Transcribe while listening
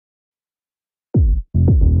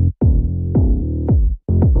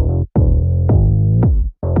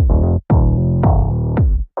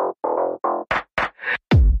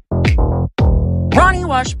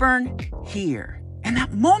Washburn here. And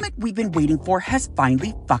that moment we've been waiting for has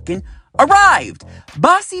finally fucking arrived.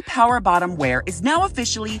 Bossy Power Bottom Wear is now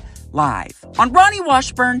officially live on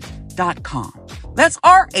RonnieWashburn.com. That's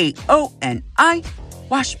RAONI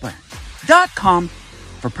Washburn.com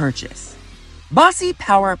for purchase. Bossy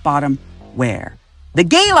Power Bottom Wear, the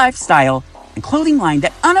gay lifestyle and clothing line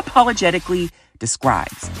that unapologetically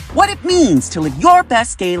describes what it means to live your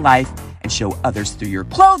best gay life and show others through your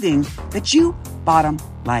clothing that you bottom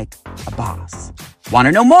like a boss. Want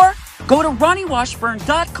to know more? Go to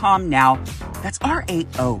RonnieWashburn.com now. That's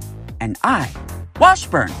RAONI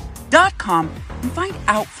Washburn.com and find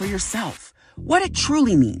out for yourself what it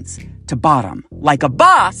truly means to bottom like a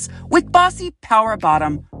boss with Bossy Power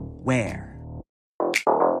Bottom Wear.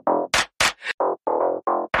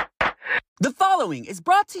 The following is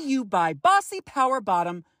brought to you by Bossy Power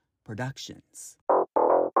Bottom Productions.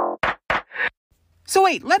 So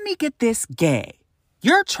wait, let me get this gay.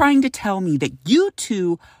 You're trying to tell me that you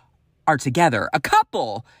two are together, a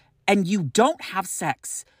couple, and you don't have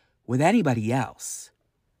sex with anybody else?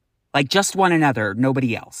 Like just one another,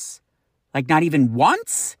 nobody else? Like not even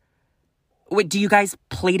once? Wait, do you guys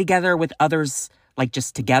play together with others, like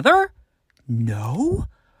just together? No?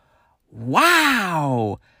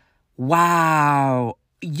 Wow.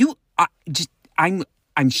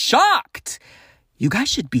 I'm shocked. You guys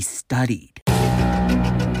should be studied.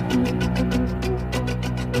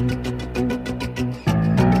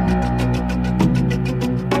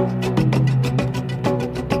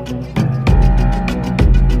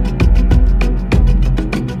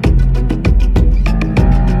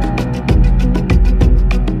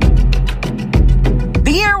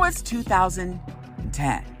 The year was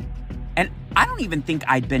 2010. And I don't even think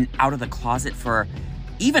I'd been out of the closet for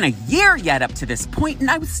even a year yet up to this point,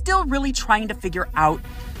 and I was still really trying to figure out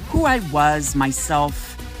who I was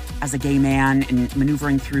myself as a gay man and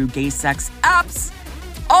maneuvering through gay sex apps,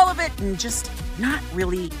 all of it, and just not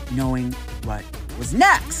really knowing what was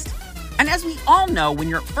next. And as we all know, when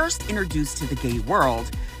you're first introduced to the gay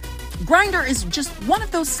world, Grindr is just one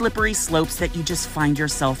of those slippery slopes that you just find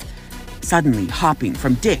yourself suddenly hopping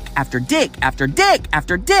from dick after dick after dick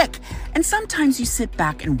after dick. And sometimes you sit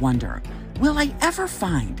back and wonder, will I ever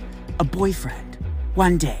find a boyfriend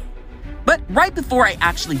one day? But right before I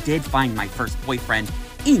actually did find my first boyfriend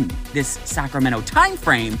in this Sacramento time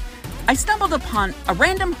frame, I stumbled upon a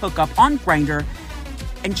random hookup on Grindr.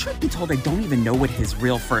 And truth be told, I don't even know what his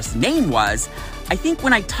real first name was. I think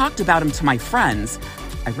when I talked about him to my friends,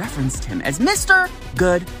 I referenced him as Mr.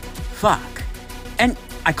 Good Fuck. And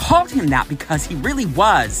I called him that because he really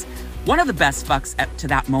was one of the best fucks up to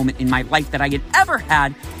that moment in my life that I had ever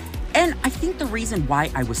had. And I think the reason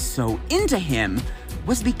why I was so into him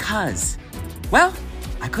was because, well,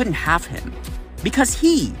 I couldn't have him. Because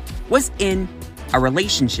he was in a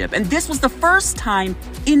relationship. And this was the first time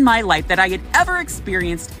in my life that I had ever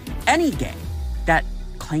experienced any gay that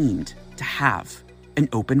claimed to have an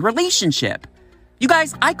open relationship. You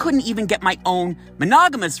guys, I couldn't even get my own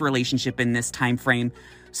monogamous relationship in this time frame.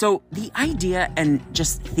 So the idea and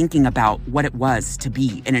just thinking about what it was to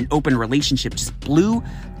be in an open relationship just blew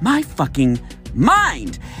my fucking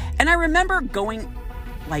mind. And I remember going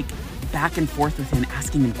back and forth with him,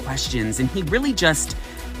 asking him questions, and he really just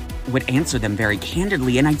would answer them very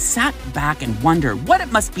candidly. And I sat back and wondered what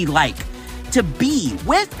it must be like to be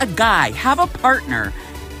with a guy, have a partner,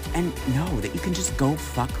 and know that you can just go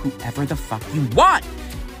fuck whoever the fuck you want.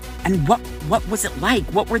 And what was it like?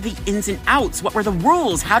 What were the ins and outs? What were the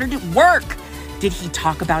rules? How did it work? Did he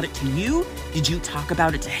talk about it to you? Did you talk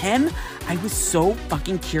about it to him? I was so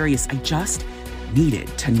fucking curious. I just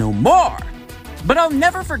needed to know more. But I'll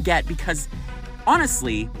never forget because,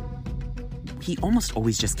 honestly, he almost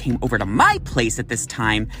always just came over to my place at this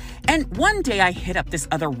time. And one day I hit up this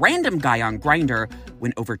other random guy on Grindr,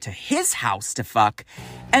 went over to his house to fuck.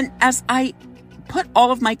 And as I put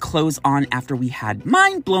all of my clothes on after we had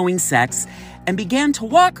mind-blowing sex and began to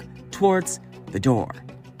walk towards the door,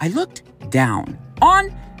 I looked down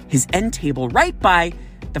on his end table right by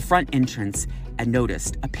the front entrance and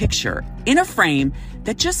noticed a picture in a frame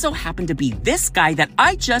that just so happened to be this guy that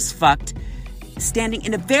I just fucked, standing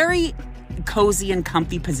in a very cozy and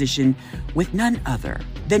comfy position with none other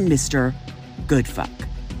than Mr. Goodfuck.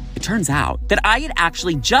 It turns out that I had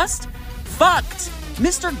actually just fucked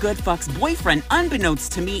Mr. Goodfuck's boyfriend,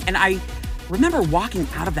 unbeknownst to me, and I remember walking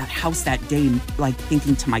out of that house that day,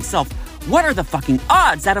 thinking to myself, what are the fucking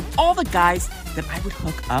odds that of all the guys that I would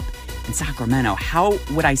hook up in Sacramento, how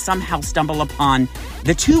would I somehow stumble upon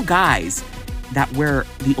the two guys that were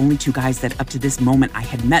the only two guys that up to this moment I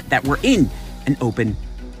had met that were in an open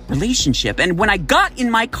relationship? And when I got in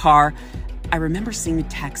my car, I remember seeing a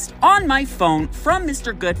text on my phone from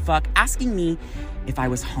Mr. Goodfuck asking me if I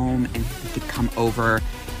was home and if he could come over.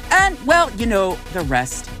 And, well, the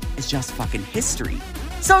rest is just fucking history.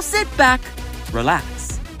 So sit back,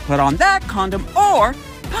 relax, put on that condom, or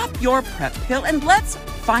pop your PrEP pill, and let's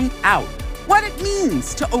find out what it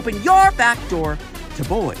means to open your back door to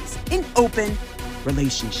boys in open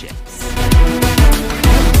relationships.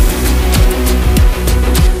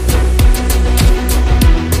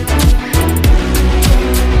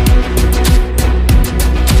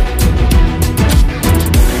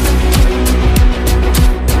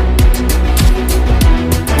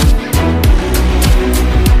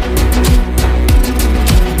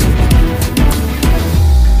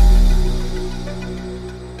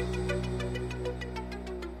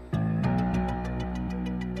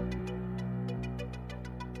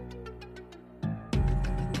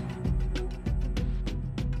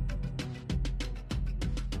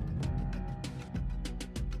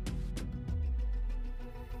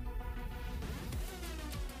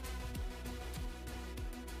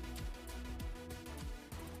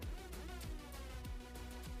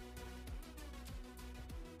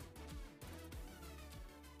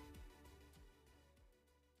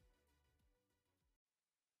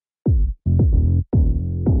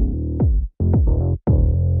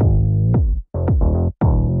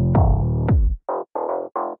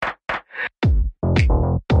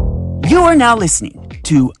 You are now listening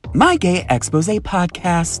to My Gay Expose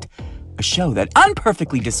Podcast, a show that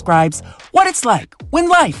unperfectly describes what it's like when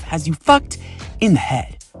life has you fucked in the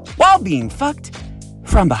head while being fucked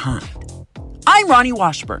from behind. I'm Ronnie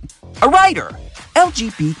Washburn, a writer,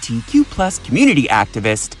 LGBTQ plus community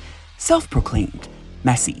activist, self-proclaimed,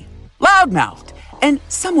 messy, loudmouthed, and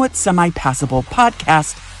somewhat semi-passable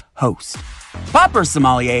podcast host. Popper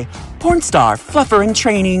sommelier, porn star, fluffer in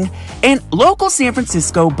training, and local San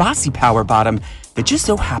Francisco bossy power bottom that just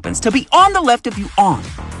so happens to be on the left of you on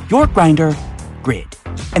your Grindr grid.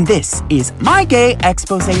 And this is My Gay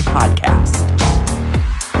Expose Podcast.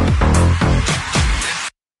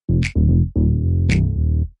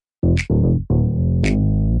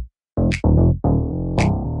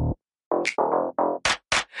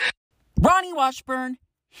 Ronnie Washburn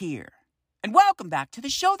here. And welcome back to the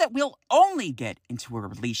show that will only get into a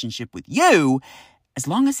relationship with you as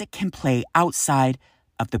long as it can play outside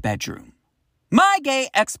of the bedroom. My Gay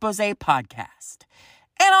Expose Podcast.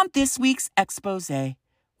 And on this week's expose,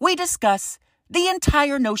 we discuss the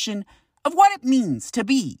entire notion of what it means to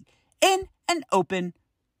be in an open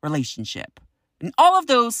relationship. And all of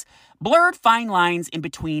those blurred fine lines in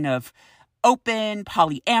between of open,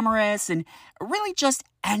 polyamorous, and really just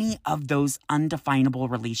any of those undefinable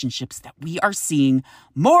relationships that we are seeing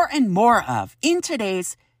more and more of in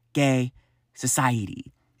today's gay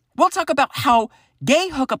society. We'll talk about how gay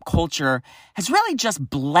hookup culture has really just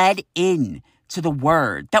bled in to the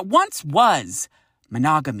word that once was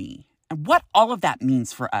monogamy and what all of that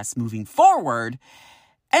means for us moving forward.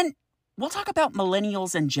 And we'll talk about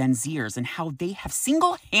millennials and Gen Zers and how they have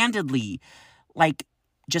single-handedly,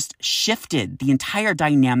 just shifted the entire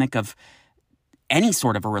dynamic of any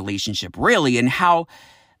sort of a relationship, really, and how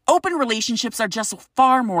open relationships are just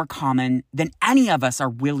far more common than any of us are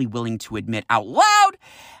really willing to admit out loud.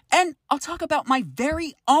 And I'll talk about my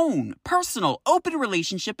very own personal open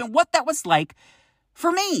relationship and what that was like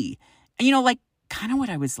for me. And, kind of what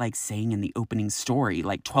I was saying in the opening story,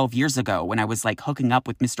 12 years ago when I was hooking up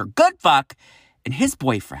with Mr. Goodfuck and his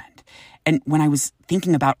boyfriend. And when I was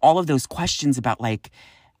thinking about all of those questions about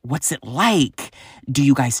what's it like? Do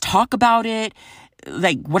you guys talk about it?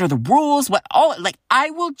 What are the rules? I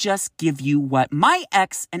will just give you what my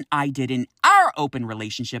ex and I did in our open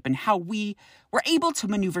relationship and how we were able to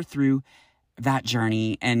maneuver through that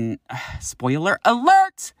journey. And spoiler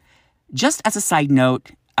alert, just as a side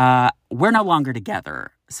note, we're no longer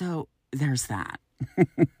together. So there's that.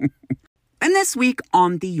 And this week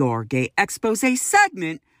on the Your Gay Expose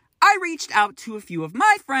segment, I reached out to a few of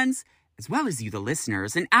my friends as well as you, the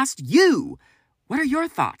listeners, and asked you, what are your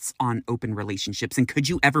thoughts on open relationships? And could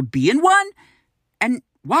you ever be in one? And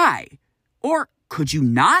why? Or could you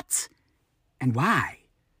not? And why?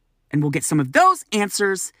 And we'll get some of those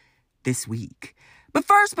answers this week. But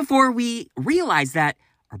first, before we realize that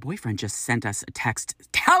our boyfriend just sent us a text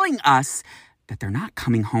telling us that they're not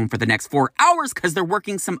coming home for the next 4 hours because they're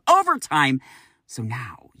working some overtime. So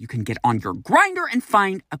now you can get on your Grindr and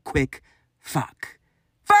find a quick fuck.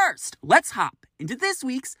 First, let's hop into this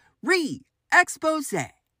week's Re-Expose.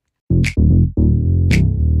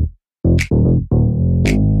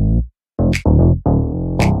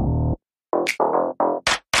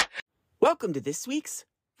 Welcome to this week's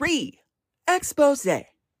Re-Expose.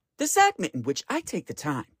 the segment in which I take the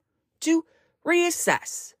time to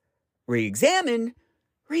reassess, re-examine,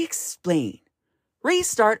 re-explain,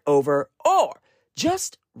 restart over, or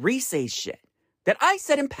just re-say shit that I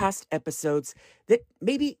said in past episodes that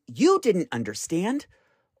maybe you didn't understand,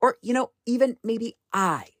 or, even maybe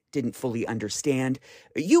I didn't fully understand.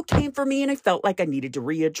 You came for me and I felt like I needed to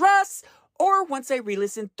readdress, or once I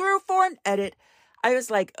re-listened through for an edit, I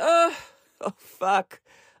was like, oh, fuck.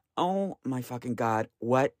 Oh my fucking God.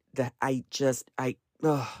 What a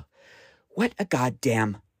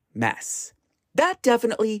goddamn mess. That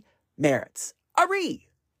definitely merits a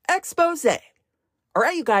expose. All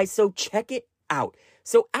right, you guys, so check it out.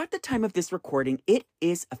 So at the time of this recording, it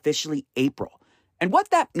is officially April. And what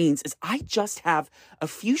that means is I just have a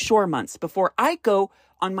few short months before I go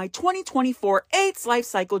on my 2024 AIDS life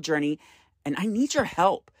cycle journey, and I need your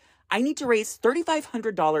help. I need to raise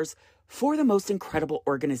 $3,500 for the most incredible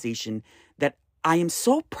organization that I am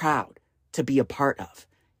so proud to be a part of,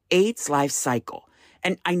 AIDS Life Cycle.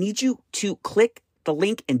 And I need you to click the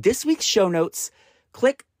link in this week's show notes,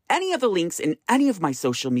 click any of the links in any of my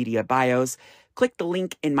social media bios, click the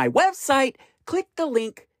link in my website, click the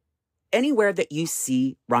link anywhere that you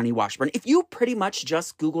see Ronnie Washburn. If you pretty much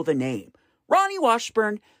just Google the name Ronnie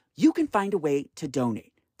Washburn, you can find a way to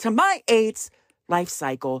donate to my AIDS life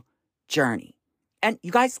cycle journey. And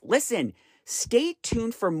you guys, listen, stay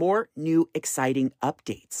tuned for more new exciting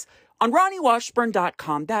updates on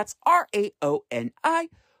RonnieWashburn.com. That's RAONI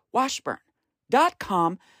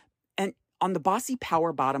Washburn.com. And on the Bossy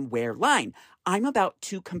Power Bottom Wear line, I'm about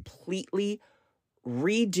to completely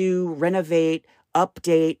redo, renovate,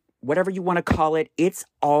 update, whatever you want to call it. It's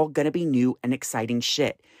all going to be new and exciting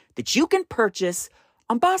shit that you can purchase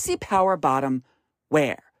on Bossy Power Bottom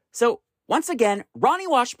Wear. So once again,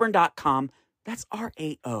 RonnieWashburn.com. That's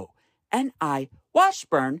RAONI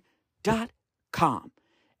Washburn.com.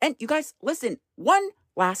 And you guys, listen, one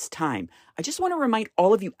last time, I just want to remind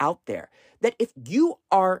all of you out there that if you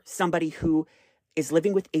are somebody who is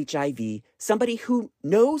living with HIV, somebody who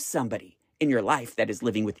knows somebody in your life that is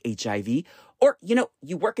living with HIV, or,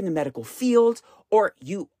 you work in the medical field, or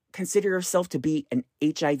you consider yourself to be an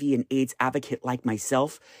HIV and AIDS advocate like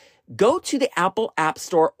myself, go to the Apple App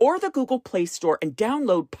Store or the Google Play Store and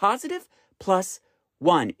download Positive Plus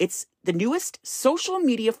One. It's the newest social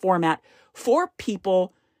media format for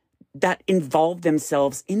people that involve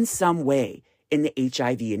themselves in some way in the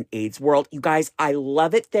HIV and AIDS world. You guys, I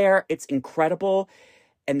love it there. It's incredible.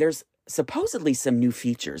 And there's supposedly some new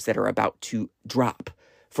features that are about to drop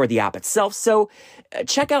for the app itself. So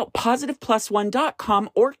check out positiveplusone.com,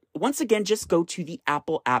 or once again, just go to the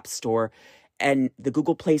Apple App Store and the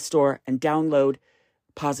Google Play Store and download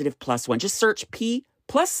Positive Plus One. Just search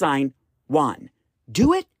P+1.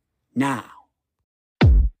 Do it now.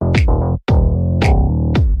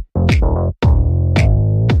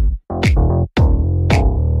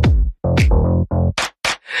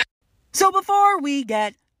 So before we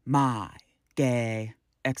get my gay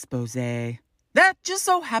expose, that just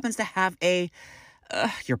so happens to have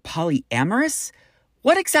you're polyamorous?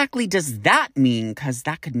 What exactly does that mean? Because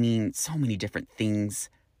that could mean so many different things.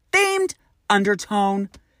 Themed undertone.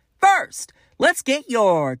 First, let's get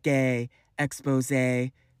your gay expose.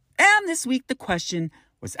 And this week, the question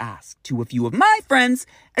was asked to a few of my friends,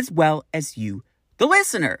 as well as you, the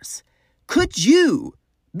listeners. Could you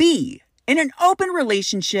be in an open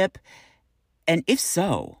relationship? And if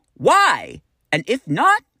so, why? And if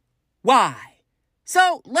not, why?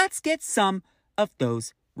 So let's get some of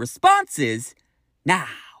those responses now.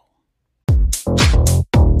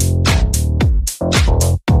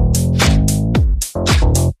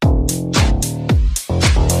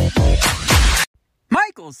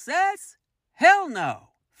 Michael says, hell no.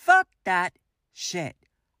 Fuck that shit.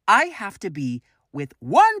 I have to be with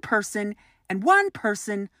one person and one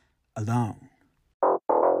person alone.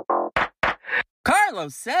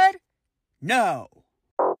 Carlos said, no.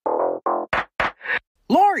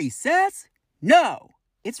 Lori says, no.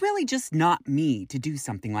 It's really just not me to do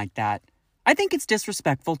something like that. I think it's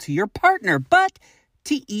disrespectful to your partner, but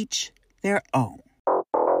to each their own.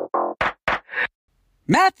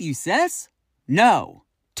 Matthew says, no.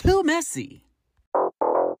 Too messy.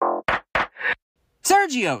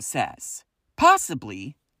 Sergio says,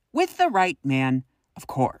 possibly, with the right man, of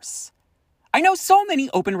course. I know so many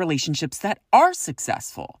open relationships that are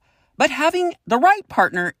successful, but having the right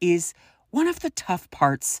partner is one of the tough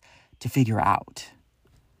parts to figure out.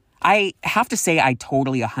 I have to say I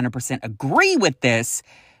totally 100% agree with this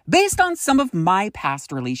based on some of my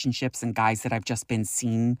past relationships and guys that I've just been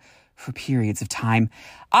seeing for periods of time.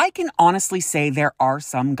 I can honestly say there are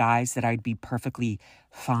some guys that I'd be perfectly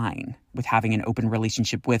fine with having an open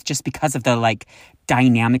relationship with just because of the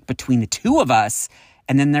dynamic between the two of us.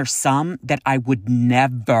 And then there's some that I would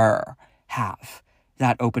never have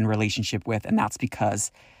that open relationship with. And that's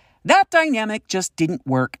because that dynamic just didn't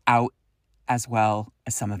work out as well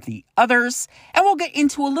as some of the others. And we'll get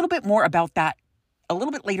into a little bit more about that a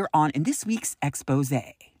little bit later on in this week's expose.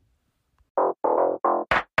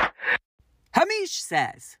 Hamish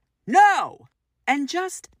says, no, and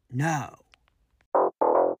just no.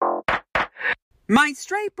 My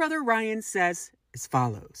straight brother Ryan says as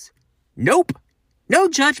follows, nope, no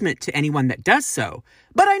judgment to anyone that does so,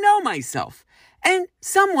 but I know myself, and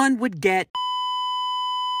someone would get...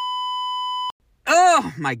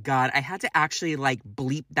 Oh my God, I had to actually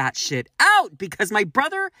bleep that shit out because my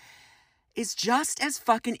brother is just as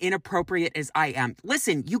fucking inappropriate as I am.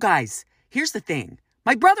 Listen, you guys, here's the thing.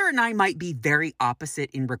 My brother and I might be very opposite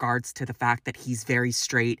in regards to the fact that he's very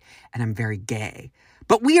straight and I'm very gay.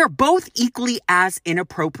 But we are both equally as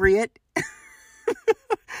inappropriate.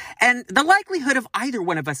 And the likelihood of either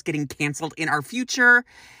one of us getting canceled in our future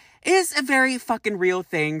is a very fucking real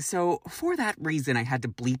thing. So for that reason, I had to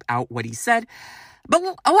bleep out what he said. But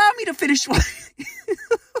allow me to finish what...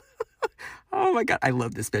 Oh my God, I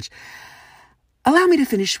love this bitch. Allow me to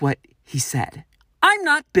finish what he said. I'm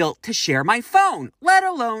not built to share my phone, let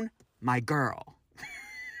alone my girl.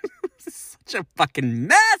 Such a fucking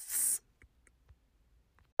mess.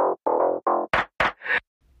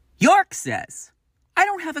 York says, I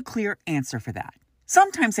don't have a clear answer for that.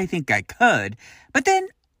 Sometimes I think I could, but then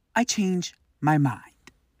I change my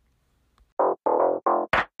mind.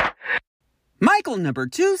 Michael number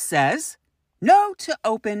 2 says, no to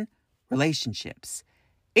open relationships.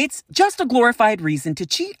 It's just a glorified reason to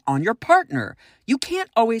cheat on your partner. You can't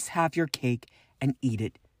always have your cake and eat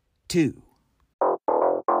it too.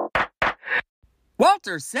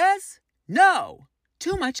 Walter says, no,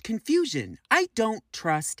 too much confusion. I don't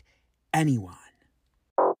trust anyone.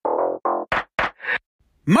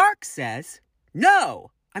 Mark says,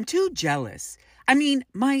 no, I'm too jealous. I mean,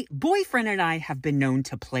 my boyfriend and I have been known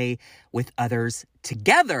to play with others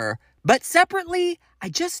together, but separately, I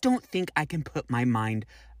just don't think I can put my mind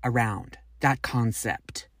around that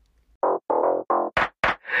concept.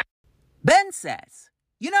 Ben says,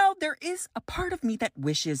 there is a part of me that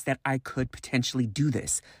wishes that I could potentially do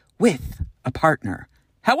this with a partner.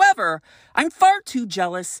 However, I'm far too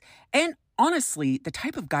jealous, and honestly, the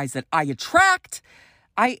type of guys that I attract,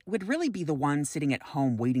 I would really be the one sitting at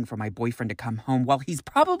home waiting for my boyfriend to come home while he's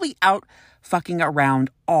probably out fucking around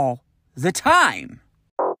all the time.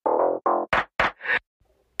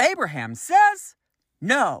 Abraham says,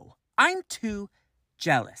 no, I'm too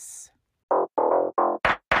jealous.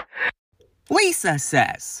 Lisa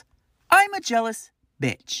says, I'm a jealous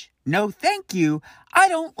bitch. No, thank you. I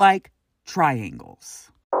don't like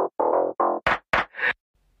triangles.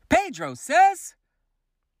 Pedro says,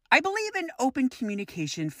 I believe in open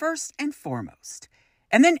communication first and foremost,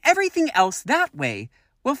 and then everything else that way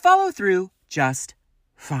will follow through just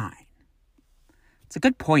fine. It's a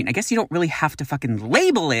good point. I guess you don't really have to fucking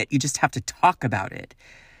label it. You just have to talk about it.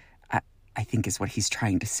 I think is what he's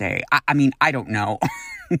trying to say. I mean, I don't know.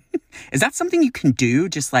 Is that something you can do?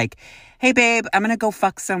 Just hey, babe, I'm going to go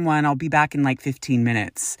fuck someone. I'll be back in 15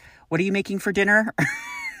 minutes. What are you making for dinner?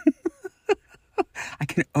 I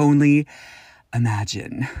can only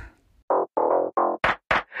imagine.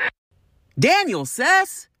 Daniel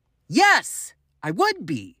says, yes, I would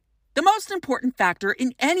be. The most important factor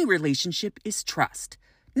in any relationship is trust,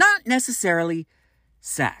 not necessarily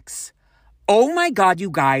sex. Oh my God, you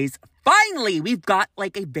guys, finally, we've got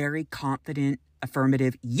a very confident,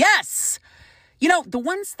 affirmative yes. The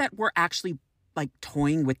ones that were actually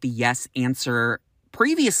toying with the yes answer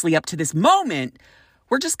previously up to this moment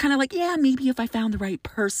were just kind of yeah, maybe if I found the right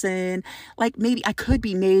person, maybe I could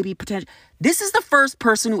be, maybe potential. This is the first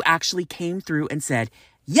person who actually came through and said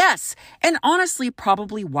yes. And honestly,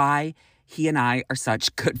 probably why he and I are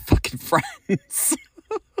such good fucking friends.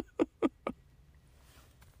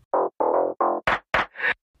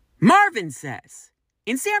 Marvin says,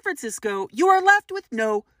 in San Francisco, you are left with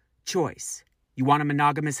no choice. You want a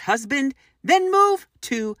monogamous husband? Then move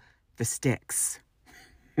to the sticks.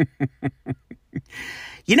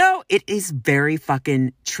 It is very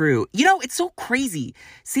fucking true. It's so crazy.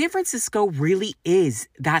 San Francisco really is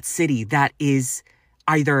that city that is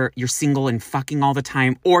either you're single and fucking all the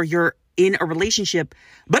time or you're in a relationship.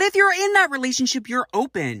 But if you're in that relationship, you're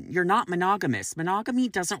open. You're not monogamous. Monogamy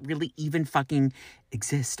doesn't really even fucking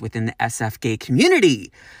exist within the SF gay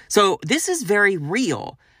community. So this is very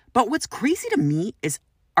real. But what's crazy to me is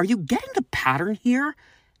are you getting the pattern here?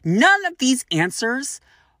 None of these answers,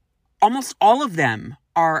 almost all of them,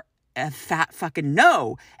 are a fat fucking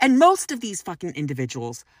no. And most of these fucking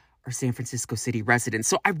individuals are San Francisco City residents.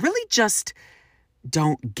 So I really just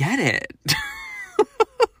don't get it.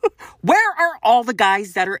 Where are all the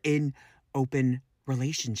guys that are in open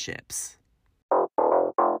relationships?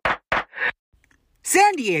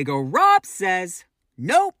 San Diego Rob says,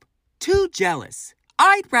 nope, too jealous.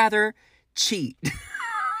 I'd rather cheat.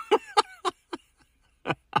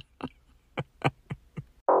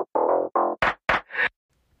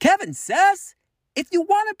 Kevin says, if you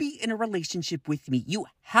want to be in a relationship with me, you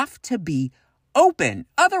have to be open.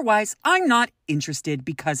 Otherwise, I'm not interested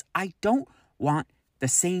because I don't want the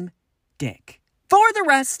same dick for the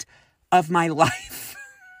rest of my life.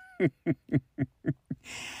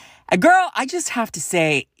 Girl, I just have to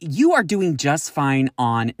say, you are doing just fine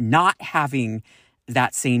on not having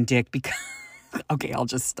that same dick because... Okay, I'll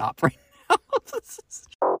just stop right now.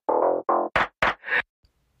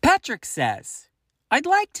 Patrick says, I'd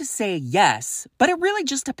like to say yes, but it really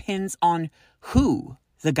just depends on who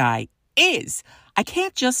the guy is. I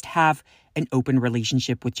can't just have an open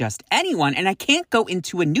relationship with just anyone, and I can't go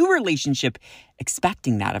into a new relationship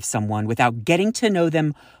expecting that of someone without getting to know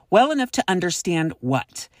them well enough to understand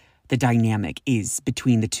what the dynamic is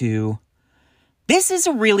between the two. This is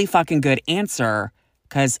a really fucking good answer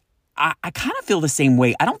because I kind of feel the same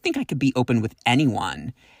way. I don't think I could be open with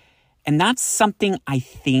anyone. And that's something I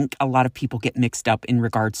think a lot of people get mixed up in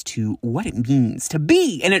regards to what it means to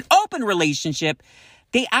be in an open relationship.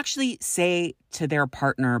 They actually say to their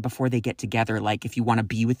partner before they get together, like, if you want to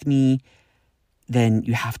be with me, then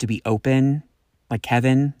you have to be open, like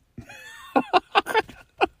Kevin.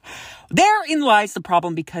 Therein lies the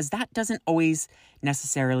problem because that doesn't always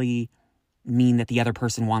necessarily mean that the other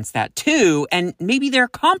person wants that too. And maybe they're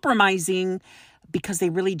compromising because they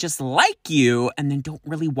really just like you and then don't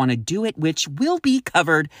really want to do it, which will be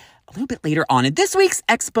covered a little bit later on in this week's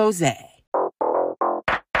expose.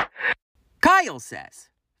 Kyle says,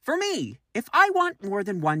 for me, if I want more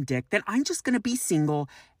than one dick, then I'm just going to be single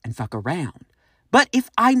and fuck around. But if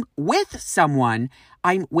I'm with someone,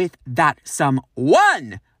 I'm with that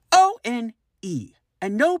someone. O-N-E.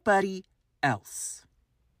 And nobody else.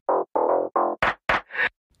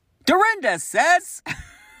 Dorinda says...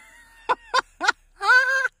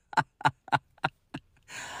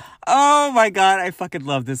 Oh my God, I fucking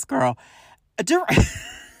love this girl.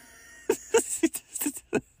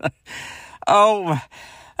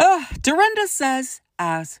 Dorinda says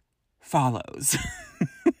as follows.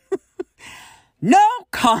 No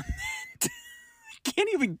comment. Can't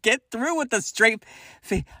even get through with a straight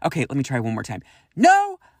face. Okay, let me try one more time.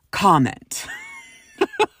 No comment.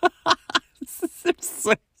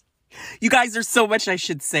 You guys, there's so much I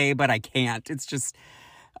should say, but I can't. It's just,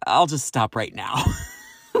 I'll just stop right now.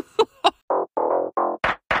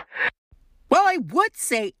 Well, I would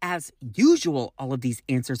say, as usual, all of these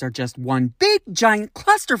answers are just one big, giant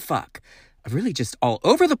clusterfuck of really just all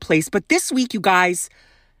over the place. But this week, you guys,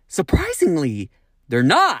 surprisingly, they're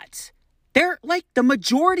not. They're like the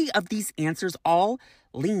majority of these answers all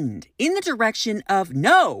leaned in the direction of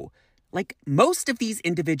no. Like most of these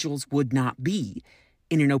individuals would not be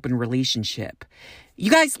in an open relationship.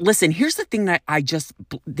 You guys, listen, here's the thing that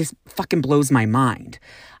this fucking blows my mind.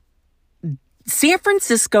 San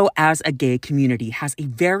Francisco as a gay community has a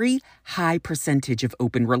very high percentage of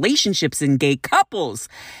open relationships in gay couples.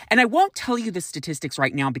 And I won't tell you the statistics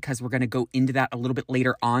right now because we're going to go into that a little bit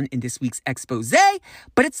later on in this week's expose,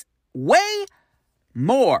 but it's way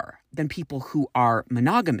more than people who are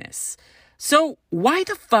monogamous. So why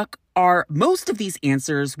the fuck are most of these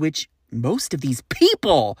answers, which most of these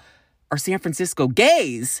people are San Francisco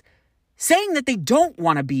gays, saying that they don't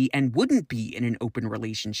want to be and wouldn't be in an open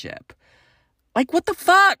relationship? Like, what the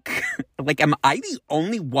fuck? Like, am I the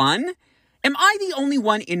only one? Am I the only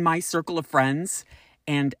one in my circle of friends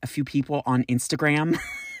and a few people on Instagram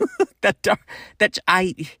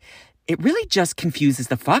it really just confuses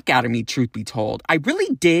the fuck out of me, truth be told. I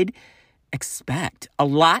really did expect a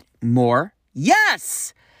lot more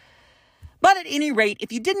yes. But at any rate,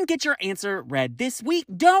 if you didn't get your answer read this week,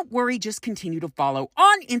 don't worry, just continue to follow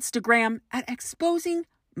on Instagram at Exposing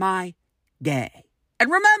My Gay.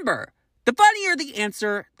 And remember, the funnier the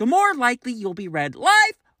answer, the more likely you'll be read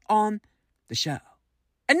live on the show.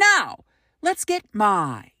 And now, let's get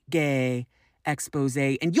my gay expose,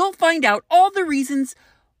 and you'll find out all the reasons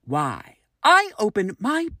why I open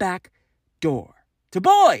my back door to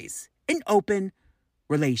boys in open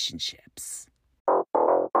relationships.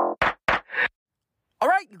 All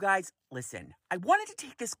right, you guys, listen. I wanted to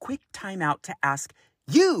take this quick time out to ask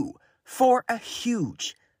you for a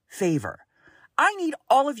huge favor. I need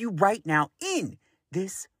all of you right now in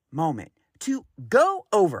this moment to go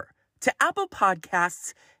over to Apple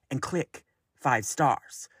Podcasts and click 5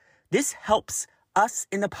 stars. This helps us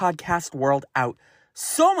in the podcast world out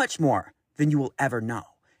so much more than you will ever know.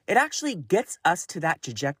 It actually gets us to that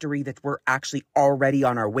trajectory that we're actually already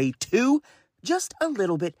on our way to just a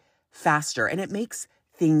little bit faster, and it makes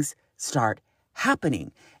things start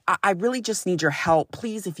happening. I really just need your help.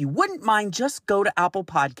 Please, if you wouldn't mind, just go to Apple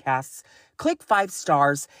Podcasts, click 5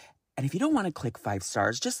 stars, and if you don't want to click 5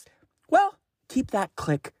 stars, just, keep that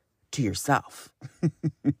click to yourself.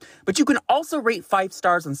 But you can also rate 5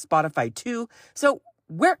 stars on Spotify too. So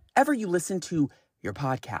wherever you listen to your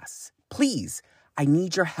podcasts, please, I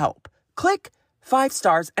need your help. Click 5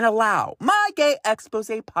 stars and allow My Gay Expose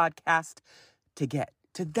podcast to get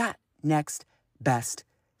to that next best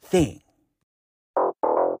thing.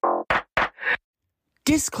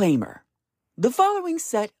 Disclaimer. The following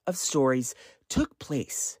set of stories took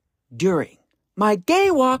place during my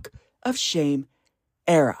gay walk of shame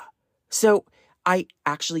era. So I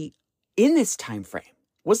actually, in this time frame,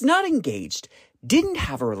 was not engaged, didn't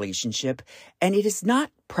have a relationship, and it is not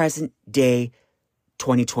present day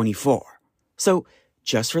 2024. So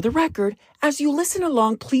just for the record, as you listen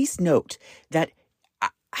along, please note that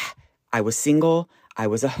I was single, I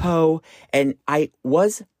was a hoe, and I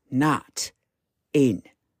was not in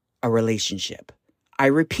a relationship. I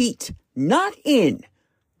repeat, not in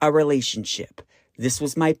a relationship. This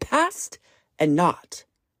was my past and not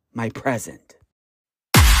my present.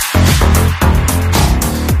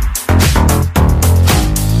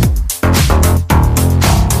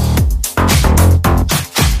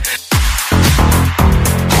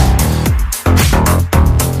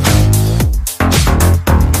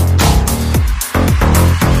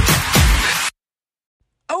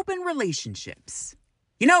 Open relationships.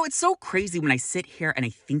 You know, it's so crazy when I sit here and I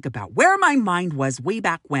think about where my mind was way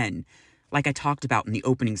back when, like I talked about in the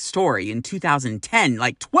opening story in 2010,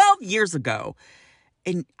 like 12 years ago.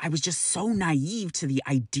 And I was just so naive to the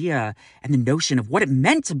idea and the notion of what it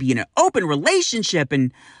meant to be in an open relationship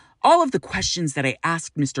and all of the questions that I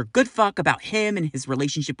asked Mr. Goodfuck about him and his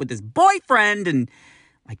relationship with his boyfriend. And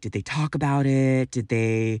like, did they talk about it? Did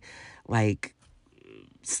they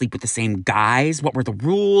sleep with the same guys? What were the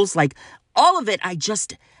rules? Like, all of it,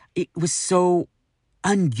 it was so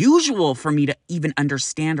unusual for me to even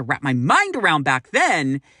understand or wrap my mind around back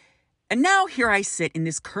then. And now here I sit in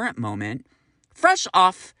this current moment, fresh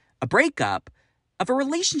off a breakup of a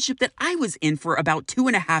relationship that I was in for about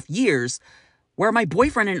 2.5 years, where my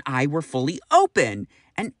boyfriend and I were fully open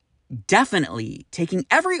and definitely taking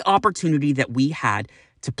every opportunity that we had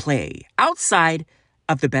to play outside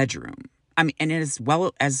of the bedroom. I mean, and as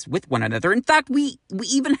well as with one another. In fact, we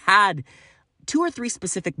even had 2 or 3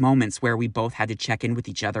 specific moments where we both had to check in with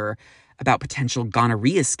each other about potential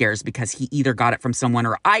gonorrhea scares because he either got it from someone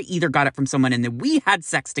or I either got it from someone, and then we had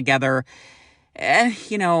sex together.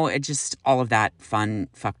 It just all of that fun,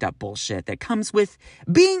 fucked up bullshit that comes with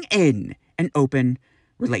being in an open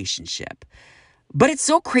relationship. But it's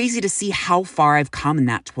so crazy to see how far I've come in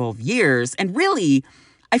that 12 years. And really,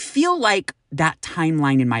 I feel like that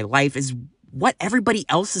timeline in my life is what everybody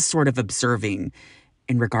else is sort of observing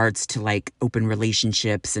in regards to like open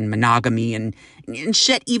relationships and monogamy and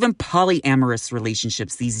shit, even polyamorous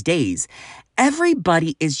relationships these days.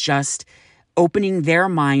 Everybody is just opening their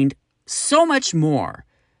mind so much more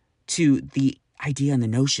to the idea and the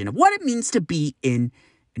notion of what it means to be in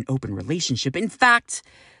an open relationship. In fact,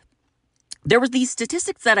 there were these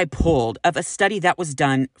statistics that I pulled of a study that was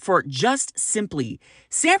done for just simply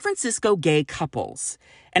San Francisco gay couples.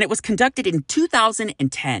 And it was conducted in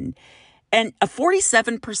 2010. And a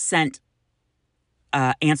 47%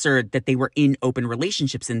 answered that they were in open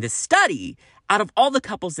relationships in this study out of all the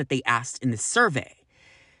couples that they asked in this survey.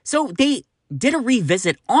 So they did a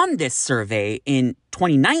revisit on this survey in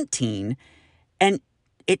 2019, and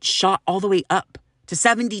it shot all the way up to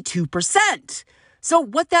 72%. So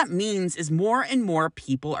what that means is more and more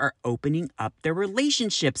people are opening up their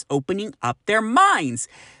relationships, opening up their minds,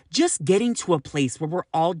 just getting to a place where we're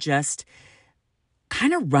all just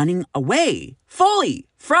kind of running away fully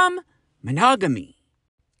from monogamy.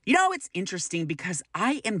 You know, it's interesting because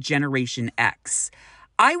I am Generation X.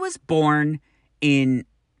 I was born in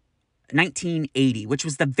 1980, which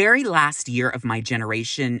was the very last year of my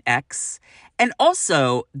Generation X. And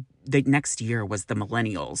also, the next year was the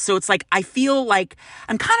millennials. So it's like, I feel like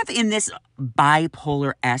I'm kind of in this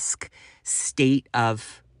bipolar-esque state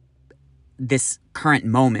of this current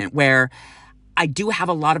moment where I do have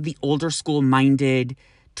a lot of the older school-minded,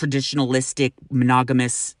 traditionalistic,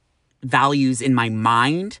 monogamous values in my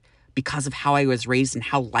mind because of how I was raised and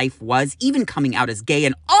how life was, even coming out as gay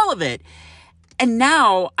and all of it. And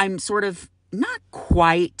now I'm sort of not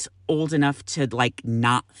quite old enough to like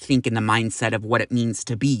not think in the mindset of what it means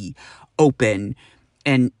to be open.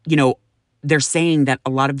 And, they're saying that a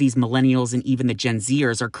lot of these millennials and even the Gen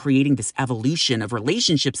Zers are creating this evolution of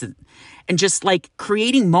relationships and just like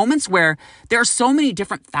creating moments where there are so many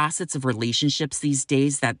different facets of relationships these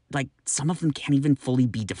days that like some of them can't even fully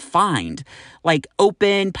be defined. Like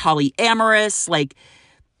open, polyamorous, like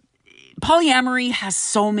polyamory has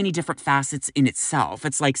so many different facets in itself.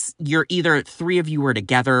 It's like you're either three of you are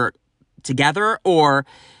together, or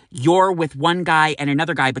you're with one guy and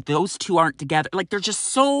another guy, but those two aren't together. Like there's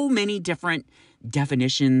just so many different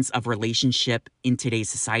definitions of relationship in today's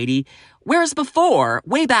society. Whereas before,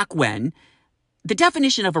 way back when, the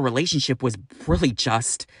definition of a relationship was really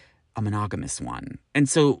just a monogamous one. And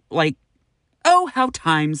so like, oh, how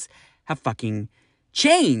times have fucking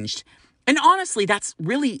changed. And honestly, that's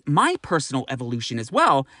really my personal evolution as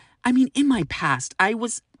well. I mean, in my past, I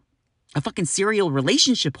was a fucking serial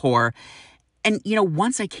relationship whore. And,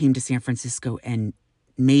 once I came to San Francisco and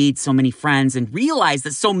made so many friends and realized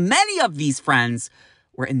that so many of these friends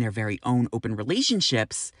were in their very own open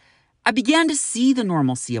relationships, I began to see the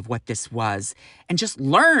normalcy of what this was and just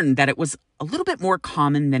learn that it was a little bit more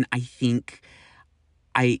common than I think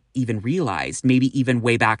I even realized, maybe even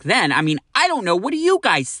way back then. I mean, I don't know. What do you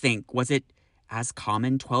guys think? Was it as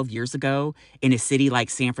common 12 years ago in a city like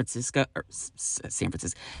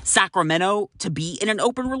Sacramento to be in an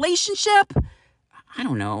open relationship? I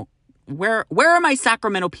don't know. Where are my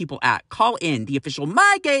Sacramento people at? Call in the official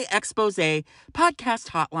My Gay Expose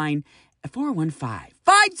podcast hotline at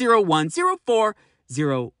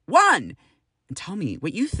 415-501-0401 and tell me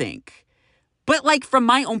what you think. But like from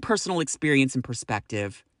my own personal experience and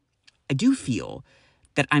perspective, I do feel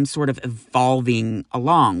that I'm sort of evolving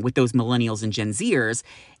along with those millennials and Gen Zers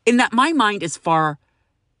in that my mind is far,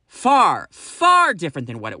 far, far different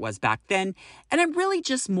than what it was back then. And I'm really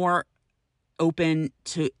just more open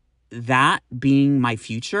to that being my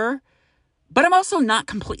future. But I'm also not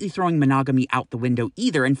completely throwing monogamy out the window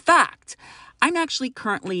either. In fact, I'm actually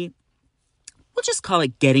currently, we'll just call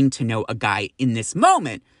it getting to know a guy in this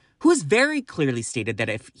moment who has very clearly stated that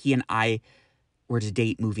if he and I were to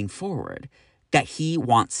date moving forward, that he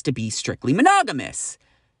wants to be strictly monogamous.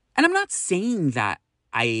 And I'm not saying that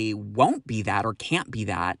I won't be that or can't be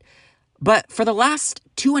that, but for the last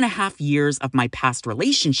 2.5 years of my past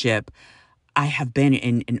relationship, I have been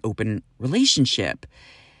in an open relationship.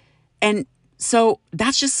 And so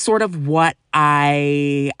that's just sort of what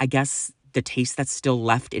I guess the taste that's still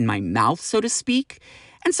left in my mouth, so to speak.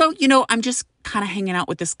 And so, I'm just kind of hanging out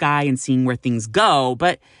with this guy and seeing where things go,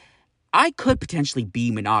 but I could potentially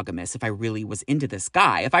be monogamous if I really was into this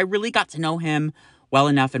guy. If I really got to know him well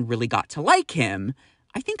enough and really got to like him,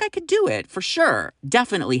 I think I could do it for sure.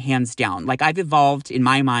 Definitely, hands down. Like I've evolved in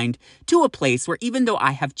my mind to a place where even though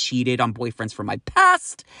I have cheated on boyfriends from my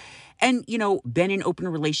past and, been in open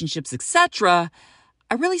relationships, etc.,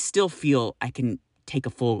 I really still feel I can take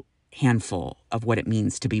a full handful of what it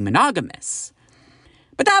means to be monogamous.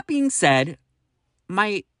 But that being said,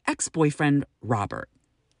 my ex-boyfriend, Robert,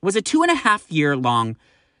 was a 2.5-year-long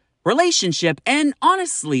relationship. And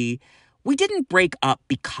honestly, we didn't break up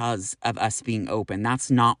because of us being open.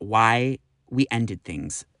 That's not why we ended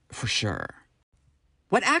things, for sure.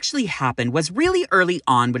 What actually happened was really early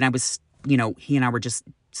on when I was, he and I were just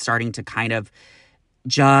starting to kind of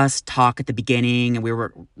just talk at the beginning and we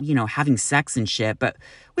were, having sex and shit, but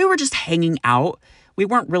we were just hanging out. We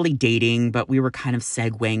weren't really dating, but we were kind of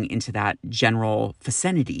segueing into that general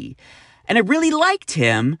vicinity. And I really liked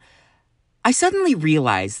him. I suddenly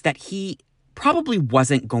realized that he probably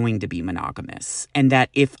wasn't going to be monogamous and that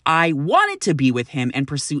if I wanted to be with him and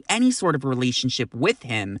pursue any sort of relationship with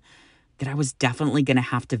him, that I was definitely going to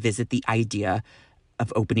have to visit the idea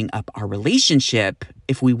of opening up our relationship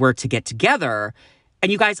if we were to get together.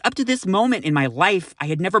 And you guys, up to this moment in my life, I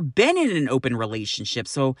had never been in an open relationship.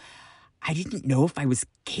 So I didn't know if I was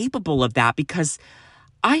capable of that because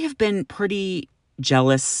I have been pretty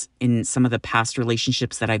jealous in some of the past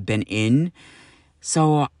relationships that I've been in.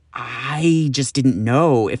 So I just didn't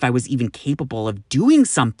know if I was even capable of doing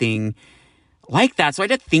something like that. So I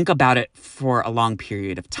had to think about it for a long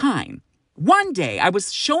period of time. One day I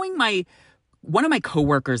was showing one of my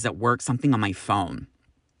coworkers at work something on my phone.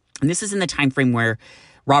 And this is in the time frame where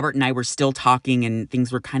Robert and I were still talking and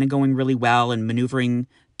things were kind of going really well and maneuvering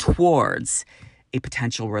towards a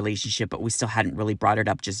potential relationship, but we still hadn't really brought it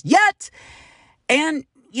up just yet. And,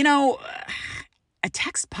 a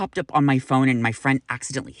text popped up on my phone and my friend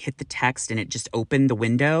accidentally hit the text and it just opened the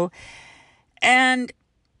window. And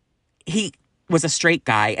he was a straight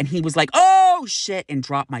guy, and he was like, oh shit, and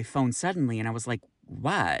dropped my phone suddenly. And I was like,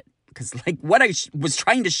 what? Because like what I was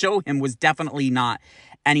trying to show him was definitely not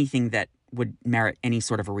anything that would merit any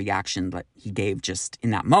sort of a reaction that he gave just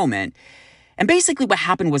in that moment. And basically what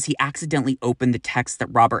happened was he accidentally opened the text that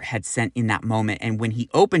Robert had sent in that moment. And when he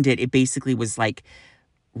opened it, it basically was like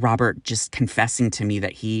Robert just confessing to me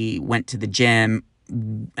that he went to the gym,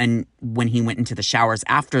 and when he went into the showers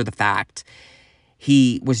after the fact,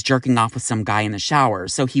 he was jerking off with some guy in the shower.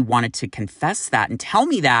 So he wanted to confess that and tell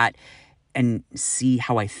me that and see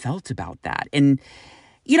how I felt about that. And,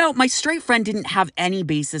 you know, my straight friend didn't have any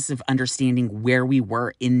basis of understanding where we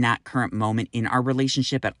were in that current moment in our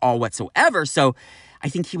relationship at all whatsoever. So I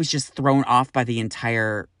think he was just thrown off by the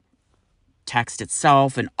entire text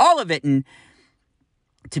itself and all of it. And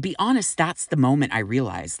to be honest, that's the moment I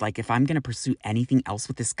realized, like, if I'm going to pursue anything else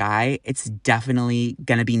with this guy, it's definitely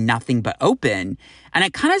going to be nothing but open. And I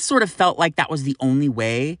kind of sort of felt like that was the only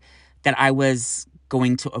way that I was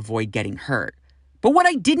going to avoid getting hurt. But what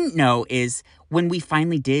I didn't know is when we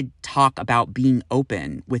finally did talk about being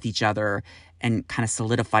open with each other and kind of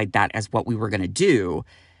solidified that as what we were going to do,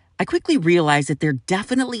 I quickly realized that there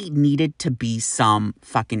definitely needed to be some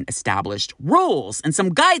fucking established rules and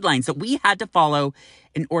some guidelines that we had to follow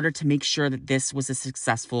in order to make sure that this was a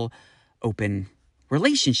successful open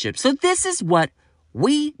relationship. So this is what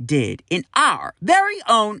we did in our very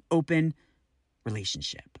own open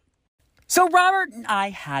relationship. So Robert and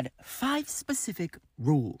I had 5 specific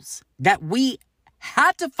rules that we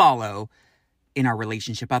had to follow in our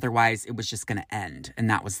relationship. Otherwise, it was just going to end. And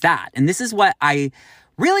that was that. And this is what I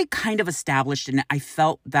really kind of established. And I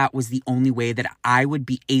felt that was the only way that I would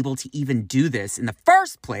be able to even do this in the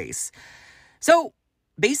first place. So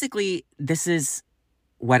basically, this is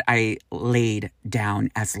what I laid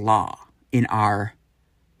down as law in our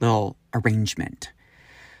little arrangement.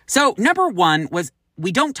 So number 1 was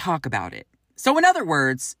we don't talk about it. So in other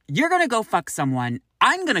words, you're going to go fuck someone.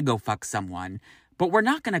 I'm going to go fuck someone. But we're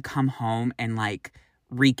not going to come home and like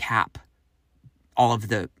recap all of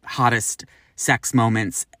the hottest sex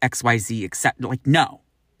moments, XYZ, except like, no,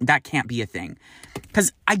 that can't be a thing.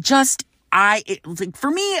 Because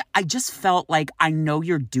for me, I just felt like I know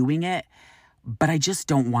you're doing it, but I just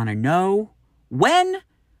don't want to know when,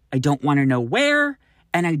 I don't want to know where,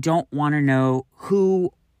 and I don't want to know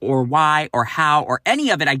who or why or how or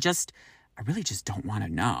any of it. I really just don't want to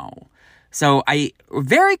know. So I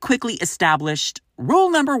very quickly established rule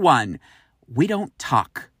number 1, we don't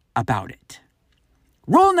talk about it.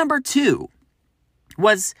 Rule number 2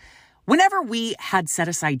 was whenever we had set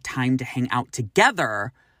aside time to hang out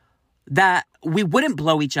together, that we wouldn't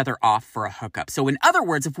blow each other off for a hookup. So in other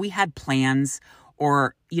words, if we had plans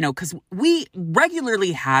or, because we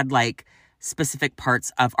regularly had like specific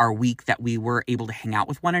parts of our week that we were able to hang out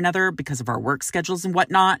with one another because of our work schedules and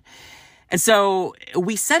whatnot. And so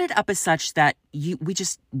we set it up as such that we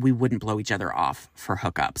wouldn't blow each other off for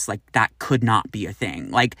hookups. Like that could not be a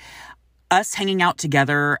thing. Like us hanging out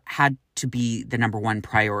together had to be the number 1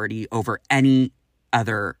 priority over any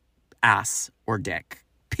other ass or dick,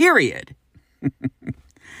 period.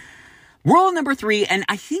 Rule number 3, and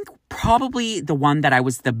I think probably the one that I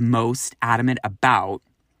was the most adamant about,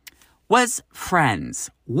 was friends.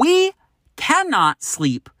 We cannot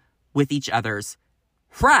sleep with each other's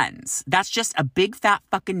friends. That's just a big fat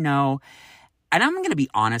fucking no. And I'm going to be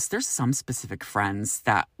honest, there's some specific friends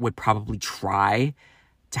that would probably try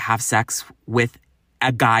to have sex with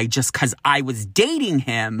a guy just because I was dating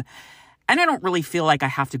him. And I don't really feel like I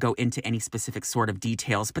have to go into any specific sort of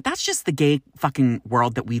details, but that's just the gay fucking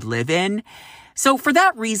world that we live in. So for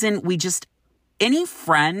that reason, any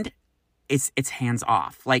friend, it's hands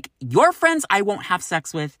off. Like your friends, I won't have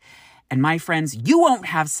sex with, and my friends, you won't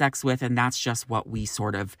have sex with. And that's just what we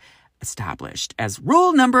sort of established as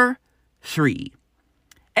rule number 3.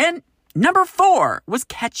 And number 4 was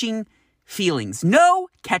catching feelings. No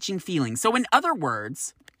catching feelings. So in other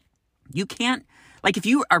words, you can't, like if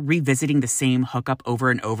you are revisiting the same hookup over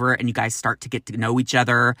and over and you guys start to get to know each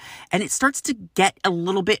other and it starts to get a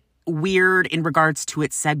little bit weird in regards to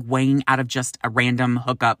it segueing out of just a random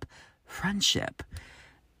hookup friendship,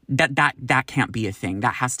 that can't be a thing.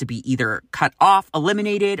 That has to be either cut off,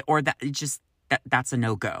 eliminated, or that's a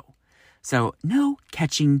no-go. So no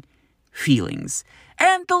catching feelings.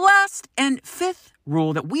 And the last and 5th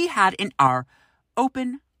rule that we had in our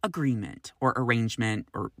open agreement or arrangement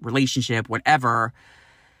or relationship, whatever,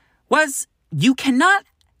 was you cannot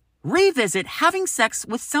revisit having sex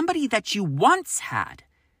with somebody that you once had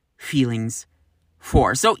feelings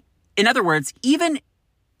for. So in other words, even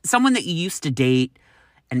someone that you used to date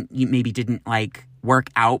and you maybe didn't like work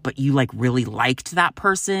out, but you like really liked that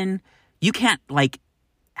person, you can't like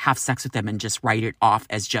have sex with them and just write it off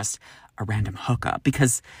as just a random hookup,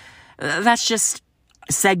 because that's just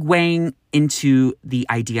segueing into the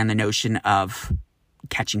idea and the notion of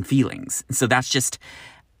catching feelings. So that's just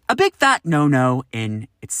a big fat no-no in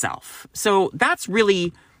itself. So that's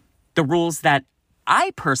really the rules that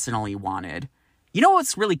I personally wanted. You know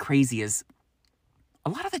what's really crazy is a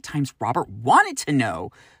lot of the times Robert wanted to know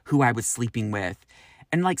who I was sleeping with.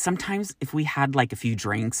 And like sometimes if we had like a few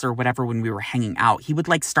drinks or whatever when we were hanging out, he would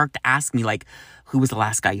like start to ask me like, who was the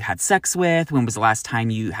last guy you had sex with? When was the last time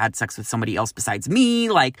you had sex with somebody else besides me?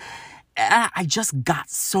 Like, I just got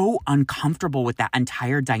so uncomfortable with that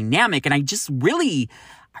entire dynamic. And I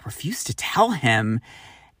refused to tell him.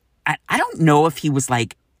 I don't know if he was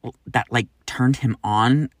like, that like turned him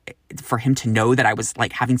on for him to know that I was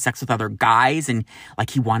like having sex with other guys, and like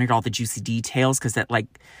he wanted all the juicy details because that like,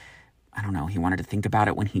 I don't know, he wanted to think about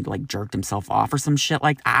it when he like jerked himself off or some shit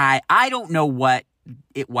like I don't know what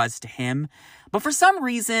it was to him, but for some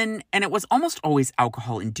reason, and it was almost always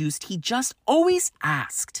alcohol induced, he just always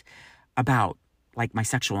asked about like my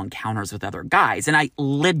sexual encounters with other guys. And I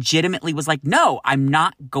legitimately was like, no, I'm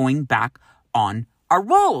not going back on our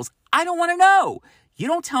rules. I don't want to know. You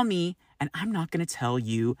don't tell me, and I'm not going to tell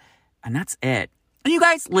you, and that's it. And you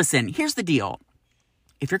guys, listen, here's the deal.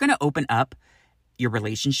 If you're going to open up your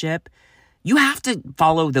relationship, you have to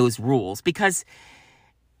follow those rules, because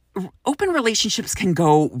open relationships can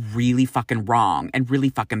go really fucking wrong and really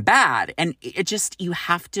fucking bad. And you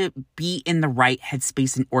have to be in the right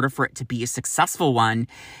headspace in order for it to be a successful one.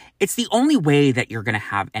 It's the only way that you're going to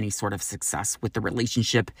have any sort of success with the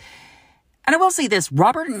relationship. And I will say this,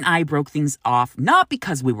 Robert and I broke things off not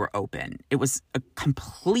because we were open. It was a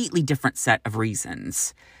completely different set of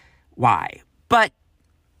reasons why. But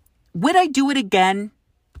would I do it again?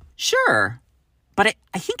 Sure. But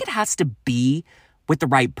I think it has to be with the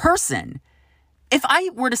right person. If I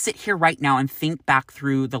were to sit here right now and think back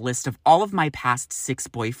through the list of all of my past 6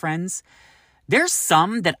 boyfriends, there's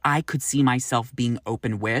some that I could see myself being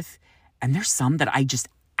open with, and there's some that I just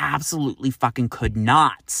absolutely fucking could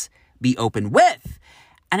not be open with.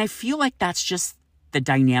 And I feel like that's just the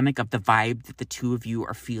dynamic of the vibe that the two of you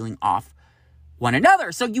are feeling off one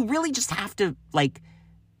another. So you really just have to like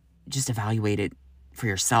just evaluate it for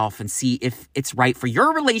yourself and see if it's right for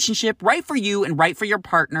your relationship, right for you, and right for your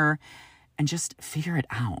partner, and just figure it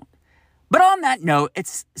out. But on that note,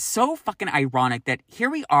 it's so fucking ironic that here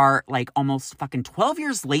we are like almost fucking 12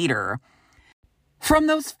 years later from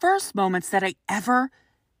those first moments that I ever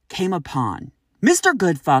came upon Mr.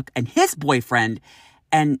 Goodfuck and his boyfriend,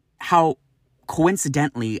 and how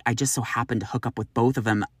coincidentally I just so happened to hook up with both of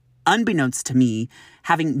them unbeknownst to me,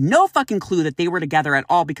 having no fucking clue that they were together at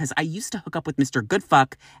all, because I used to hook up with Mr.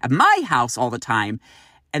 Goodfuck at my house all the time,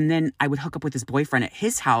 and then I would hook up with his boyfriend at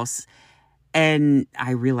his house, and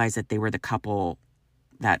I realized that they were the couple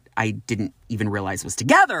that I didn't even realize was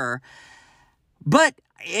together. But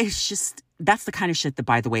it's just, that's the kind of shit that,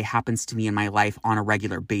 by the way, happens to me in my life on a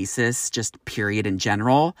regular basis, just period in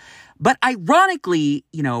general. But ironically,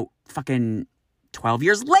 fucking 12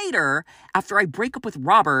 years later, after I break up with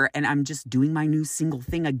Robert and I'm just doing my new single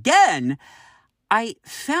thing again, I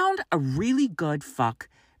found a really good fuck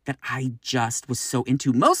that I just was so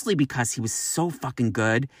into, mostly because he was so fucking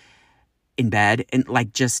good in bed and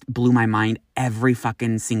like just blew my mind every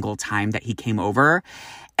fucking single time that he came over.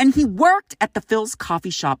 And he worked at the Phil's coffee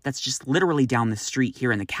shop that's just literally down the street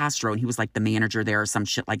here in the Castro, and he was like the manager there or some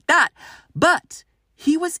shit like that. But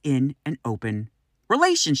he was in an open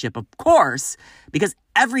relationship, of course, because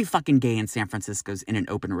every fucking gay in San Francisco's in an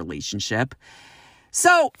open relationship.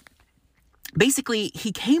 So basically,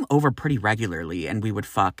 he came over pretty regularly, and we would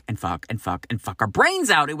fuck and fuck and fuck and fuck our brains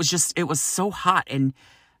out. It was so hot. And,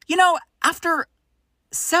 after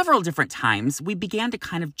several different times, we began to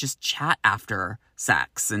kind of just chat after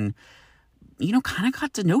sex and, kind of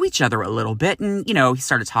got to know each other a little bit. And, he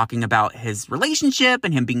started talking about his relationship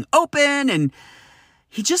and him being open, and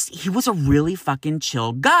he was a really fucking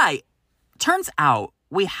chill guy. Turns out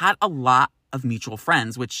we had a lot of mutual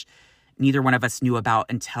friends, which neither one of us knew about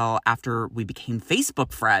until after we became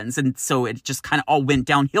Facebook friends. And so it just kind of all went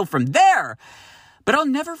downhill from there. But I'll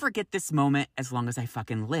never forget this moment as long as I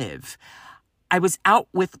fucking live. I was out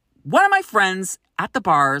with one of my friends at the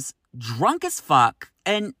bars, drunk as fuck.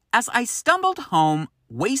 And as I stumbled home,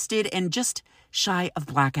 wasted and just shy of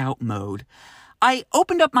blackout mode, I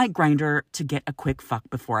opened up my Grindr to get a quick fuck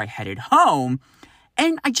before I headed home.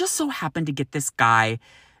 And I just so happened to get this guy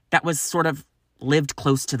that was sort of lived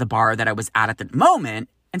close to the bar that I was at the moment.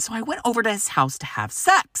 And so I went over to his house to have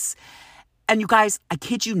sex. And you guys, I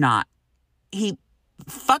kid you not, he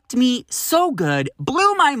fucked me so good,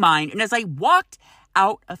 blew my mind. And as I walked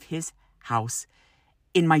out of his house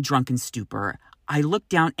in my drunken stupor, I looked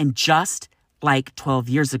down and just like 12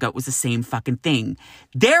 years ago, it was the same fucking thing.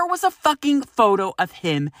 There was a fucking photo of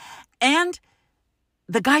him and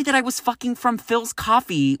the guy that I was fucking from Phil's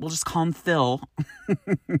Coffee. We'll just call him Phil.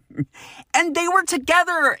 And they were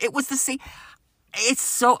together. It was the same. It's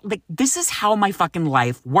so, like, this is how my fucking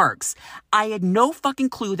life works. I had no fucking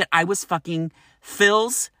clue that I was fucking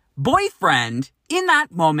Phil's boyfriend in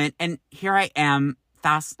that moment. And here I am,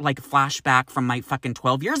 fast, like, flashback from my fucking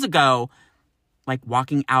 12 years ago, like,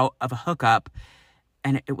 walking out of a hookup.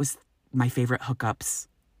 And it was my favorite hookup's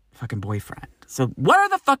fucking boyfriend. So what are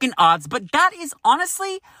the fucking odds? But that is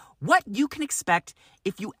honestly what you can expect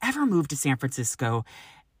if you ever move to San Francisco,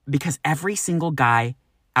 because every single guy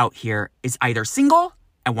out here is either single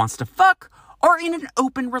and wants to fuck or in an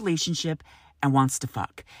open relationship and wants to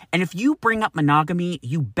fuck. And if you bring up monogamy,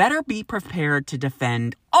 you better be prepared to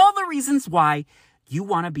defend all the reasons why you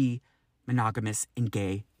want to be monogamous in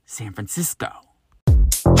gay San Francisco.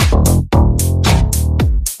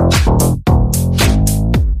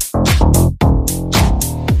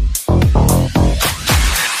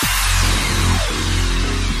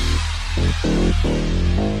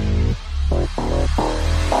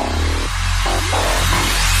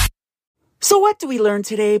 So what do we learn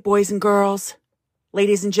today, boys and girls,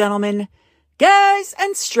 ladies and gentlemen, guys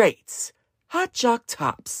and straights, hot jock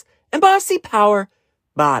tops, and bossy power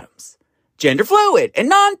bottoms, gender fluid and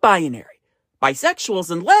non-binary,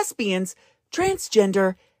 bisexuals and lesbians,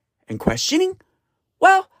 transgender, and questioning?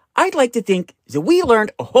 Well, I'd like to think that we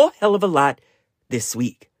learned a whole hell of a lot this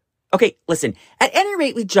week. Okay, listen, at any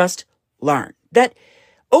rate, we just learned that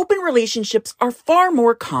open relationships are far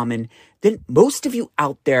more common than most of you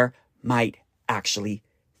out there might actually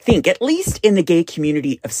think, at least in the gay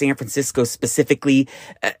community of San Francisco specifically.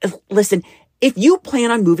 Listen, if you plan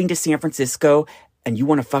on moving to San Francisco and you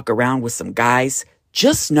want to fuck around with some guys,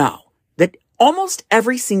 just know that almost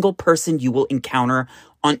every single person you will encounter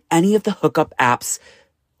on any of the hookup apps,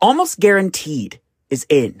 almost guaranteed, is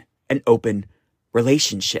in an open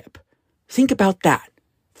relationship. Think about that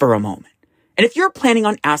for a moment. And if you're planning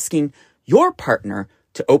on asking your partner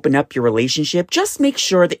to open up your relationship, just make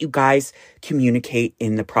sure that you guys communicate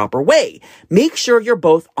in the proper way. Make sure you're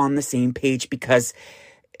both on the same page, because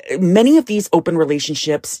many of these open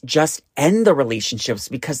relationships just end the relationships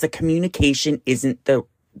because the communication it's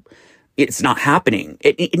not happening.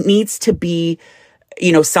 It needs to be,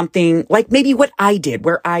 something like maybe what I did,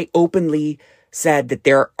 where I openly said that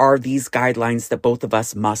there are these guidelines that both of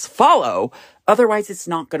us must follow. Otherwise, it's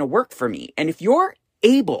not going to work for me. And if you're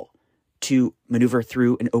able to maneuver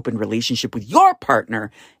through an open relationship with your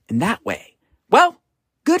partner in that way, well,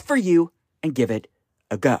 good for you, and give it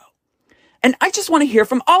a go. And I just want to hear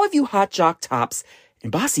from all of you hot jock tops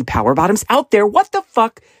and bossy power bottoms out there. What the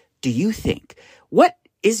fuck do you think? What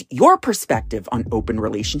is your perspective on open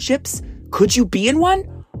relationships? Could you be in one?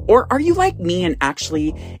 Or are you like me and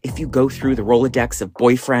actually, if you go through the Rolodex of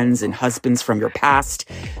boyfriends and husbands from your past,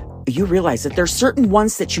 you realize that there's certain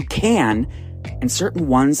ones that you can and certain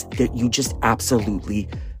ones that you just absolutely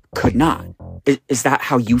could not? Is that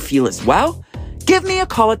how you feel as well? Give me a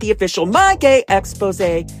call at the official My Gay Expose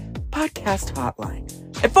podcast hotline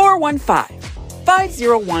at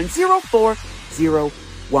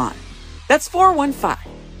 415-501-0401. That's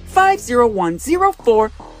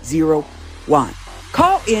 415-501-0401.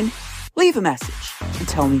 Call in, leave a message, and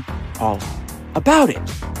tell me all about it.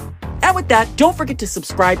 And with that, don't forget to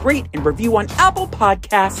subscribe, rate, and review on Apple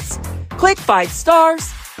Podcasts. Click 5 stars,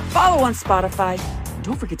 follow on Spotify, and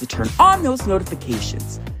don't forget to turn on those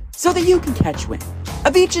notifications so that you can catch wind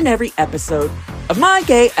of each and every episode of My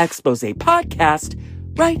Gay Expose podcast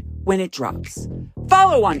right when it drops.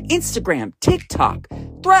 Follow on Instagram, TikTok,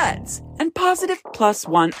 Threads, and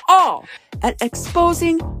Positive+1, all at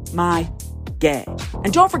Exposing My Gay.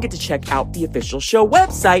 And don't forget to check out the official show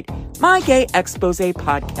website,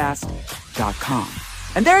 mygayexposepodcast.com.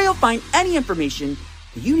 And there you'll find any information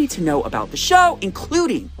that you need to know about the show,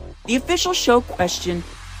 including the official show question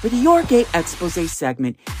for the Your Gay Expose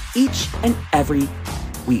segment each and every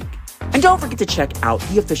week. And don't forget to check out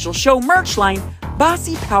the official show merch line,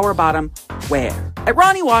 Bossy Power Bottom Wear, at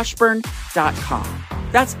RoniWashburn.com.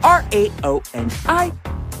 That's RAONI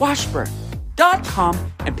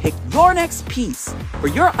Washburn.com, and pick your next piece for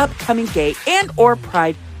your upcoming gay and or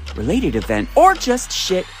pride related event, or just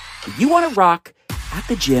shit that you want to rock at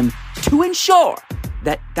the gym to ensure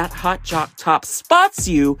that hot jock top spots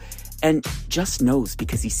you and just knows,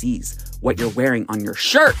 because he sees what you're wearing on your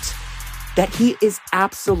shirt, that he is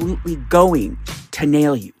absolutely going to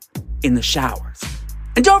nail you in the showers.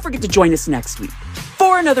 And don't forget to join us next week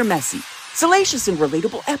for another messy, salacious, and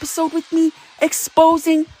relatable episode with me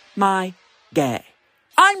exposing my gay.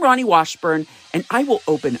 I'm Ronnie Washburn, and I will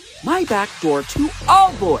open my back door to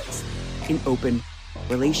all boys in open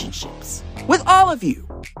relationships with all of you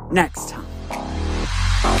next time.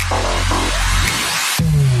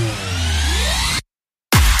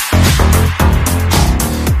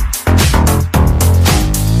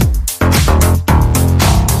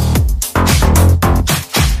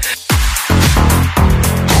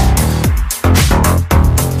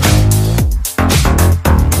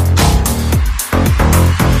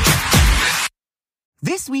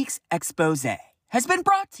 This week's expose has been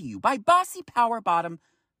brought to you by Bossy Power Bottom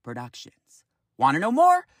Productions. Want to know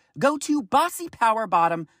more? Go to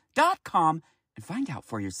bossypowerbottom.com and find out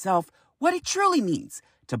for yourself what it truly means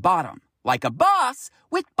to bottom like a boss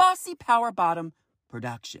with Bossy Power Bottom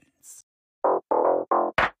Productions.